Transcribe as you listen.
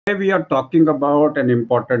Today we are talking about an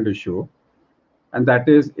important issue, and that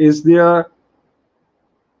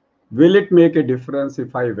will it make a difference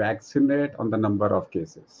if I vaccinate on the number of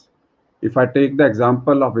cases? If I take the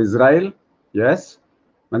example of Israel, yes,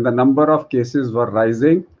 when the number of cases were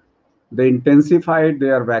rising, they intensified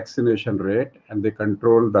their vaccination rate and they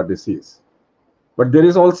controlled the disease. But there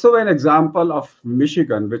is also an example of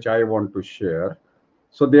Michigan, which I want to share.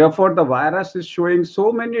 So therefore, the virus is showing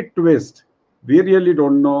so many twists. We really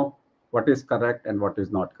don't know what is correct and what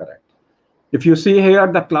is not correct. If you see here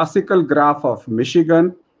the classical graph of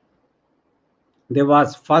Michigan, there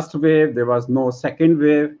was first wave, there was no second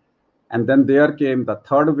wave, and then there came the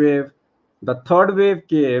third wave. The third wave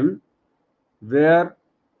came where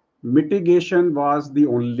mitigation was the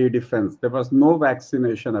only defense. There was no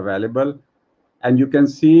vaccination available, and you can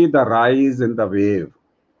see the rise in the wave.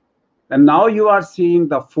 And now you are seeing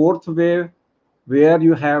the fourth wave where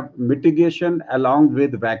you have mitigation along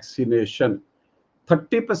with vaccination.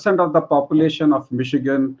 30% of the population of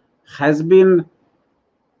Michigan has been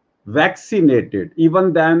vaccinated.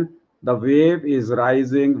 Even then, the wave is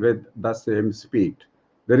rising with the same speed.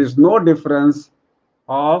 There is no difference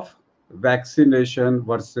of vaccination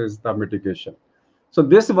versus the mitigation. So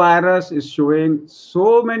this virus is showing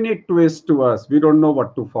so many twists to us. We don't know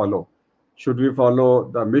what to follow. Should we follow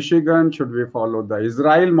the Michigan? Should we follow the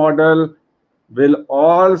Israel model? Will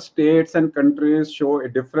all states and countries show a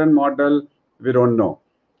different model? We don't know.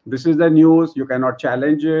 This is the news. You cannot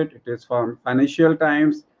challenge it. It is from Financial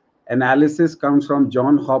Times. Analysis comes from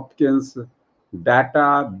John Hopkins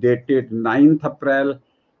data dated 9th April,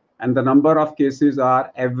 and the number of cases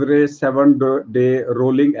are average 7-day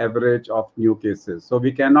rolling average of new cases. So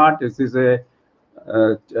we cannot, this is a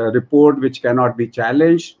report which cannot be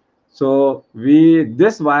challenged. So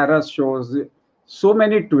this virus shows so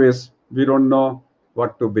many twists, we don't know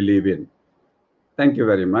what to believe in. Thank you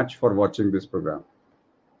very much for watching this program.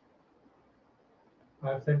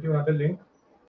 I've sent you another link.